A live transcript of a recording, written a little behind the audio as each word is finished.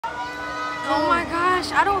Oh my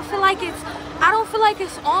gosh, I don't feel like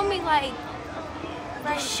it's on me like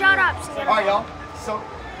shut up. Alright y'all, so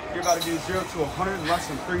you're about to do 0 to 100 in less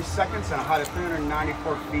than 3 seconds and a height of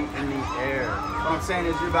 394 feet in the air. What I'm saying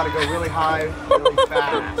is you're about to go really high, really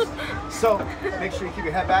fast. So make sure you keep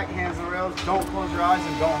your head back, hands on the rails, don't close your eyes,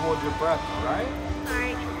 and don't hold your breath, alright?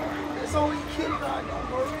 Alright. It's only a kiddie ride,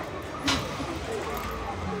 don't worry.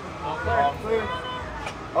 All clear.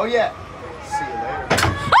 Oh yeah. See you later.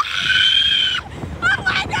 oh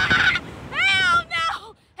my god! Hell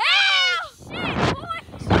no! Hell shit!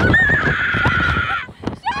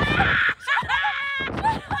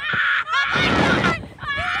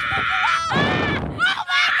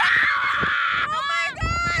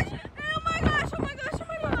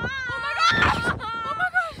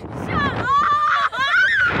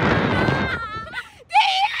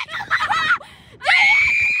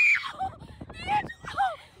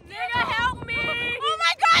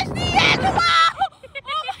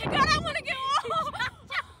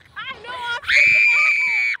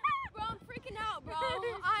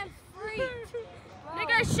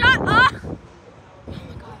 Shut up! Oh my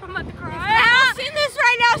god, I'm about to cry. If I've seen this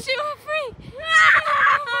right now, she would freak.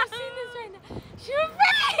 I've seen this right now. She would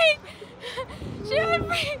freak. She would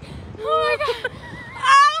freak. Oh my god.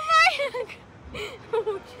 Oh my god.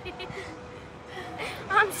 Oh, geez.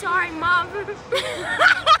 I'm sorry, Mom. We're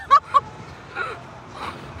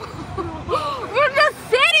just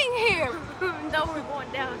sitting here. No, we're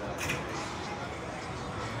going down.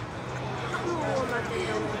 Oh, my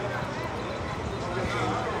God.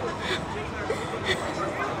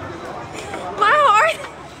 My heart.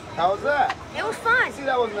 How was that? It was fun. See,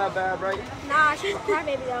 that wasn't that bad, right? Nah, she's a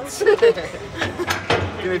crybaby though.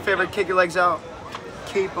 Do me a favor, kick your legs out.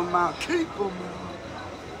 Keep them out. Keep them out.